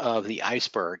tip of the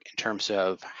iceberg in terms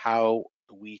of how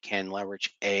we can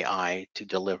leverage AI to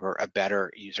deliver a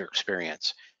better user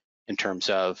experience in terms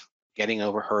of getting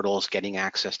over hurdles, getting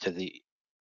access that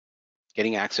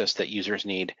users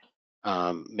need,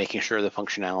 making sure the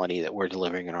functionality that we're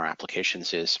delivering in our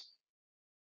applications is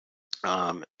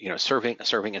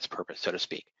serving its purpose, so to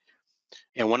speak.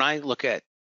 And when I look at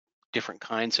different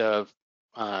kinds of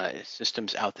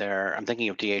systems out there, I'm thinking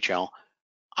of DHL.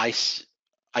 I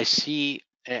see,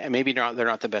 and maybe they're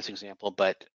not the best example,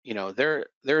 but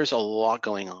there's a lot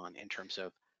going on in terms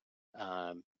of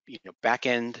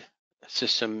back-end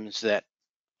systems that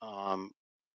I'm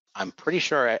pretty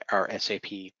sure are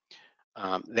SAP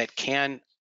that can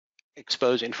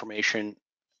expose information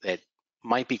that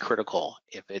might be critical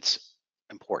if it's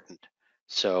important.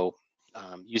 So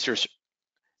users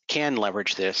can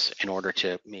leverage this in order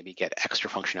to maybe get extra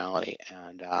functionality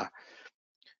and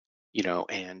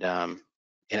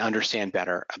and understand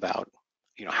better about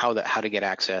how to get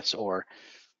access, or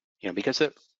because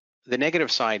the negative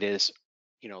side is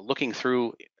looking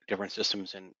through different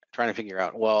systems and trying to figure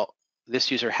out, well,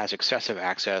 this user has excessive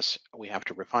access, we have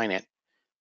to refine it.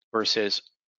 versus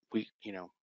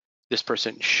this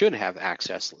person should have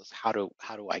access. How do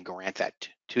I grant that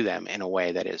to them in a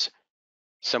way that is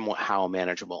somewhat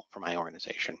manageable for my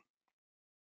organization?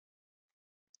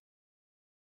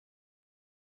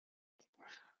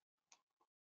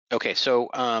 Okay, so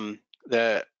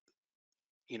the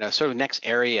sort of next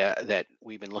area that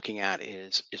we've been looking at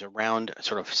is around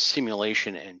sort of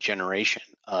simulation and generation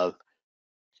of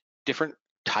different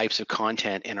types of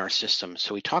content in our system.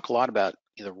 So we talk a lot about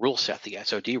the rule set, the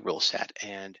SOD rule set,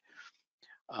 and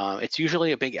it's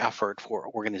usually a big effort for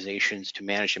organizations to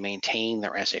manage and maintain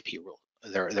their SAP rule,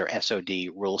 their SOD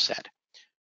rule set.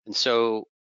 And so,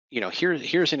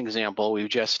 here's an example. We've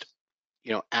just,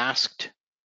 asked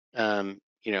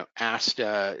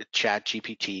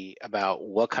ChatGPT about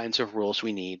what kinds of rules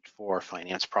we need for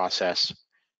finance process.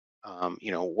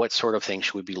 What sort of things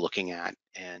should we be looking at?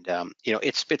 And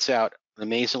it spits out an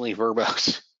amazingly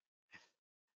verbose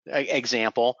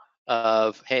example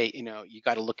of, hey, you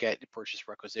got to look at purchase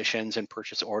requisitions and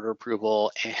purchase order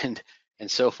approval and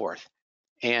so forth.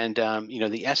 And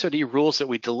the SOD rules that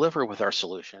we deliver with our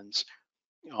solutions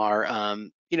are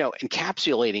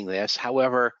encapsulating this.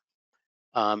 However,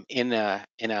 in a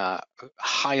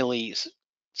highly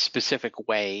specific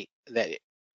way that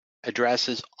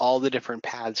addresses all the different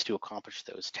paths to accomplish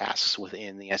those tasks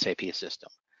within the SAP system.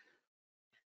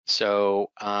 So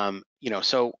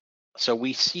so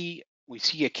we see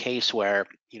a case where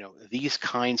these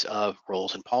kinds of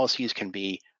roles and policies can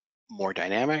be more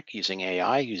dynamic using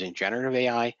AI, using generative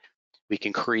AI. We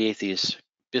can create these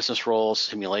business roles,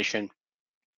 simulation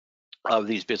of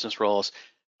these business roles,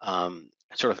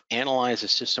 sort of analyze the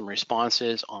system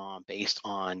responses based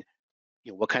on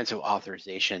what kinds of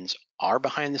authorizations are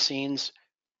behind the scenes.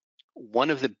 One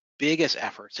of the biggest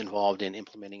efforts involved in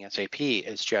implementing SAP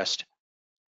is just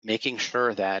making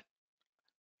sure that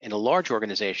in a large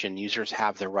organization, users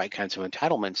have the right kinds of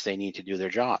entitlements they need to do their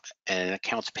job. And an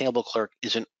accounts payable clerk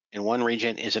isn't in one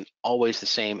region isn't always the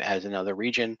same as another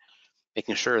region,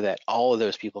 making sure that all of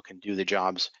those people can do the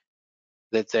jobs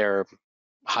that they're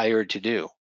hired to do.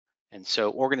 And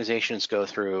so organizations go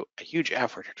through a huge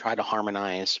effort to try to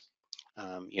harmonize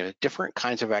different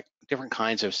kinds of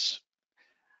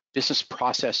business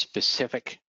process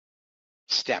specific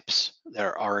steps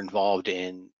that are involved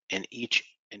in each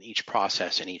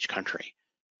process in each country.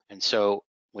 And so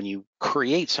when you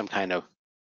create some kind of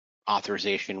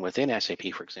authorization within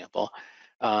SAP, for example,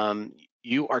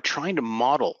 you are trying to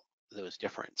model those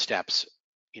different steps,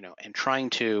 and trying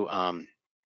to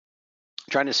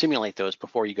simulate those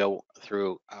before you go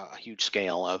through a huge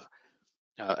scale of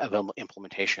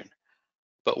implementation.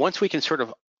 But once we can sort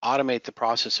of automate the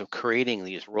process of creating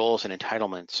these roles and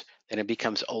entitlements, then it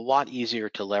becomes a lot easier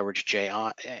to leverage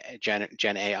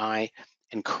Gen AI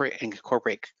and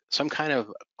incorporate some kind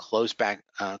of closed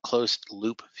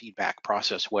loop feedback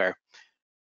process where,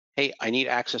 hey, I need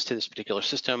access to this particular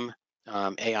system.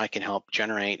 AI can help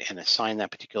generate and assign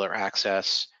that particular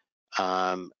access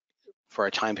for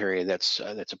a time period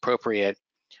that's appropriate.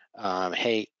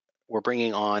 Hey, we're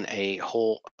bringing on a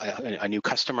new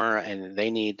customer, and they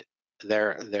need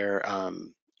their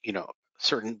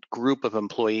certain group of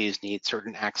employees need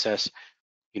certain access.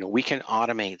 We can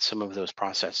automate some of those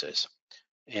processes.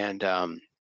 And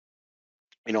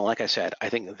like I said, I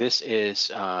think this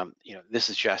is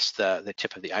just the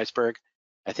tip of the iceberg.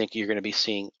 I think you're going to be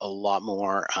seeing a lot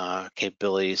more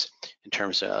capabilities in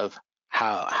terms of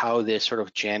how this sort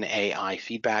of Gen AI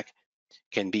feedback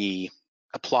can be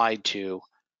applied to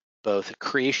both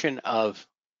creation of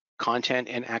content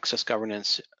and access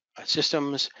governance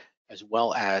systems, as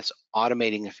well as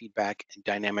automating the feedback and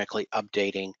dynamically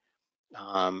updating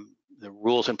the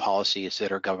rules and policies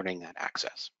that are governing that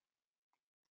access.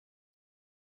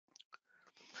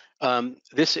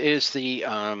 This is the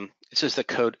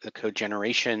code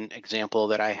generation example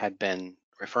that I had been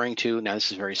referring to. Now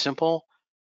this is very simple,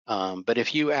 but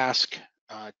if you ask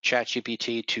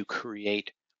ChatGPT to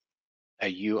create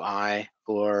a UI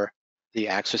for the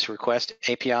access request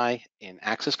API in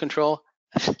access control,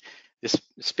 this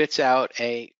spits out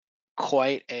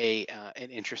quite an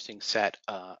interesting set,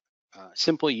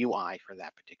 simple UI for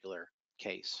that particular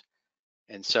case.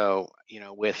 And so,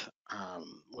 with a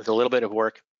little bit of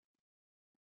work,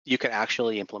 you could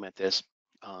actually implement this.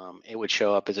 It would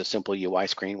show up as a simple UI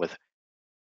screen with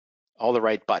all the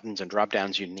right buttons and drop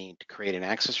downs you need to create an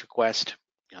access request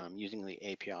using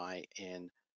the API in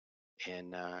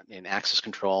access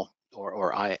control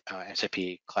or SAP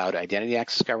Cloud Identity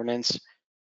Access Governance.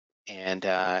 And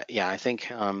yeah, I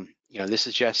think this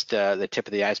is just the tip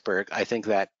of the iceberg. I think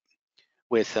that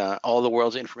with all the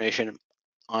world's information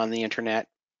on the internet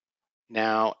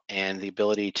now and the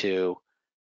ability to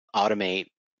automate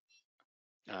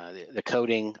the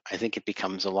coding. I think it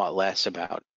becomes a lot less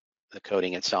about the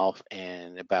coding itself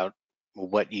and about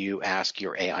what you ask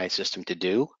your AI system to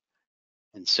do.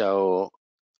 And so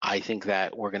I think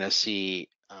that we're going to see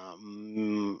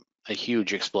a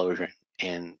huge explosion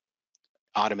in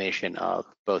automation of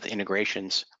both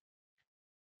integrations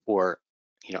for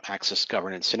access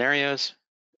governance scenarios,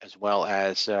 as well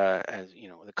as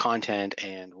the content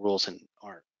and rules and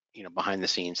are behind the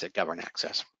scenes that govern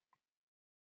access.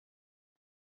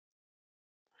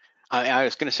 I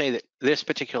was going to say that this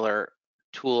particular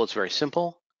tool is very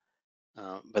simple,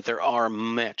 but there are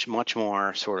much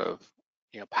more sort of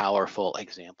powerful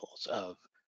examples of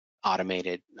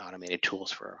automated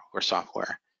tools for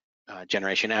software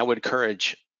generation. I would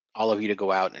encourage all of you to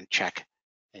go out and check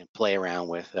and play around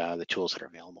with the tools that are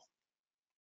available.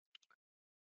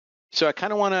 So I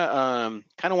kind of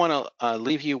want to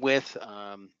leave you with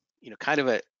kind of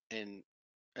a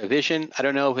vision. I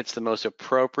don't know if it's the most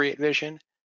appropriate vision,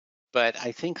 but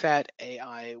I think that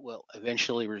AI will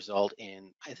eventually result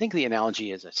in, I think the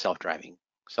analogy is a self-driving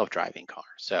car.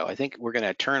 So I think we're going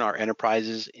to turn our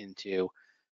enterprises into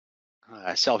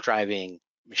self-driving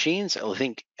machines. I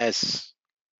think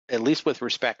at least with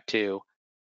respect to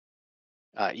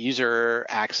user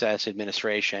access,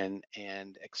 administration,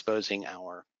 and exposing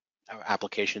our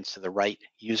applications to the right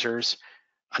users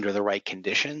under the right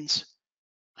conditions.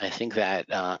 I think that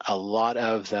a lot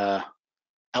of the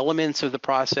elements of the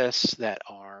process that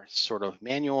are sort of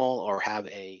manual or have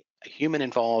a human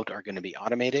involved are going to be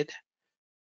automated.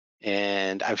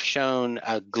 And I've shown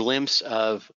a glimpse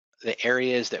of the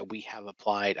areas that we have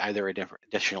applied either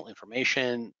additional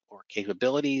information or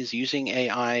capabilities using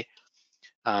AI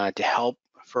to help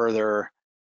further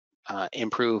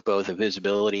improve both the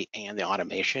visibility and the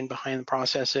automation behind the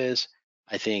processes.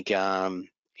 I think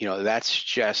that's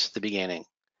just the beginning.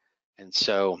 And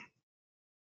so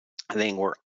I think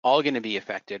we're all going to be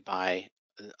affected by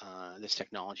this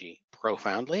technology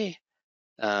profoundly.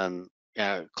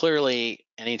 Clearly,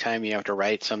 anytime you have to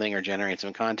write something or generate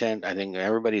some content, I think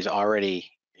everybody's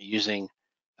already using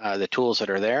the tools that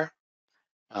are there.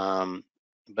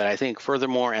 But I think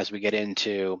furthermore, as we get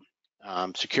into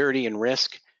security and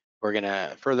risk, we're going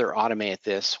to further automate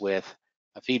this with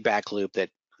a feedback loop that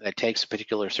takes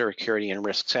particular security and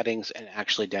risk settings and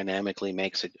actually dynamically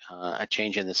makes a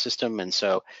change in the system. And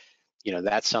so,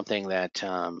 that's something that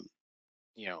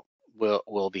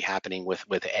will be happening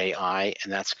with AI,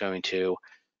 and that's going to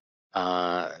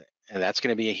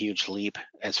be a huge leap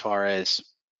as far as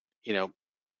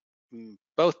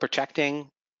both protecting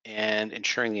and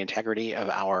ensuring the integrity of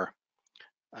our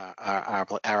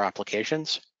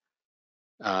applications.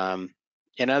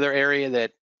 Another area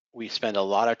that we spend a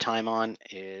lot of time on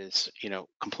is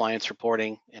compliance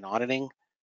reporting and auditing.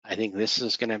 I think this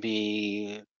is going to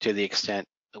be, to the extent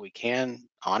that we can,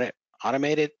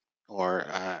 automated, or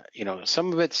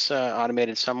some of it's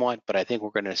automated somewhat, but I think we're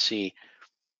going to see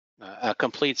a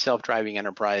complete self-driving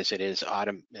enterprise that is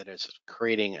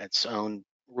creating its own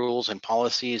rules and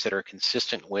policies that are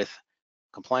consistent with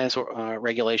compliance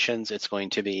regulations. It's going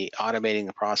to be automating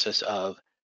the process of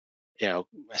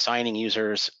assigning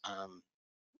users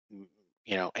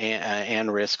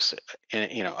and risks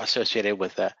associated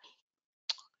with the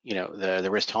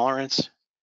risk tolerance.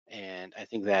 And I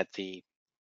think that the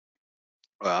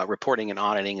reporting and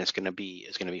auditing is going to be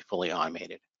fully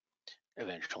automated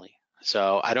eventually.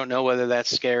 So I don't know whether that's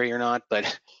scary or not,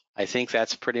 but I think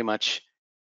that's pretty much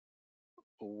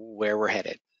where we're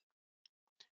headed.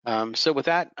 So with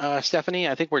that, Stephanie,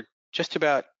 I think we're just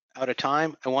about out of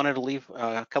time. I wanted to leave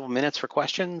a couple minutes for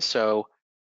questions. So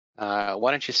why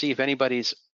don't you see if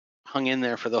anybody's hung in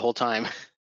there for the whole time?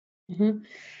 Mm-hmm.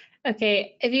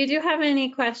 Okay, if you do have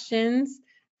any questions,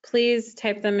 please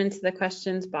type them into the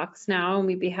questions box now, and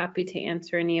we'd be happy to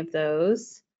answer any of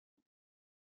those.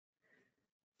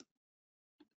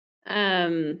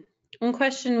 One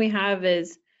question we have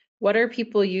is, what are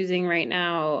people using right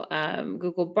now?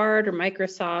 Google Bard or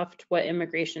Microsoft? What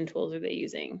immigration tools are they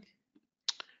using?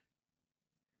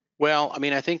 Well, I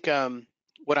mean, I think I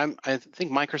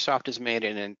think Microsoft has made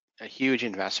a huge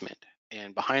investment,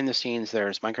 and behind the scenes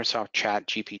there's Microsoft Chat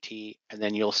GPT, and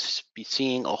then you'll be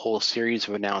seeing a whole series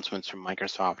of announcements from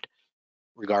Microsoft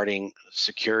regarding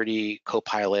security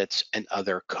copilots and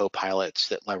other copilots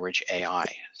that leverage AI.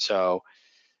 So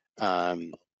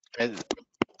I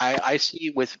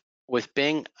see with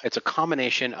Bing, it's a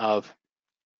combination of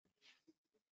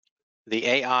the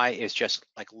AI is just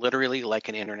like literally like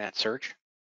an internet search.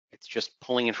 It's just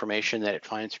pulling information that it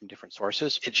finds from different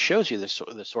sources. It shows you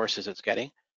the sources it's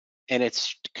getting, and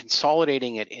it's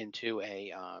consolidating it into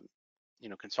a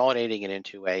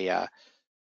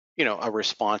a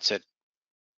response that,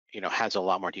 has a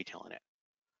lot more detail in it.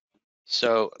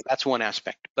 So that's one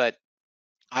aspect. But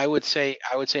I would say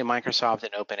Microsoft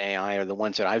and OpenAI are the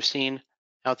ones that I've seen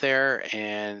out there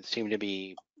and seem to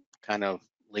be kind of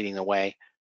leading the way.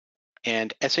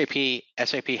 And SAP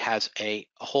has a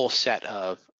whole set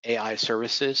of AI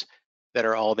services that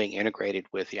are all being integrated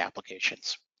with the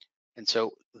applications. And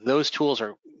so those tools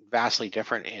are vastly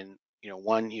different in,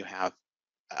 one, you have,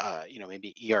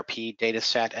 maybe ERP data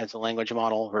set as a language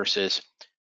model versus,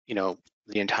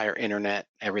 the entire internet,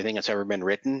 everything that's ever been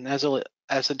written as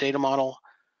a data model.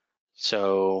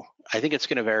 So I think it's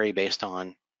going to vary based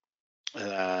on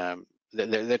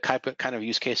the kind of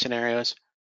use case scenarios.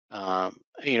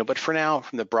 But for now,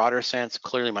 from the broader sense,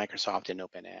 clearly Microsoft and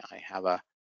OpenAI have a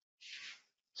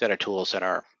set of tools that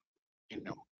are,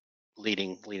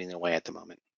 leading the way at the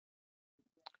moment.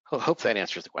 Hope that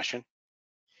answers the question.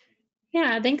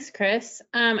 Yeah, thanks, Chris.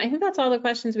 I think that's all the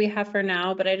questions we have for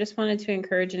now, but I just wanted to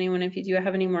encourage anyone, if you do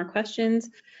have any more questions,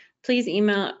 please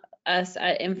email us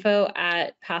at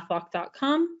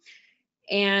info@pathlock.com.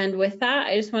 And with that,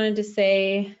 I just wanted to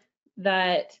say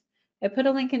that I put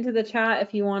a link into the chat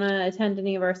if you want to attend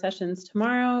any of our sessions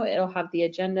tomorrow. It'll have the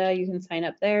agenda. You can sign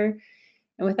up there.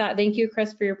 And with that, thank you,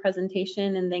 Chris, for your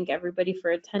presentation, and thank everybody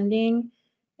for attending.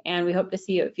 And we hope to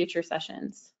see you at future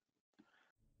sessions.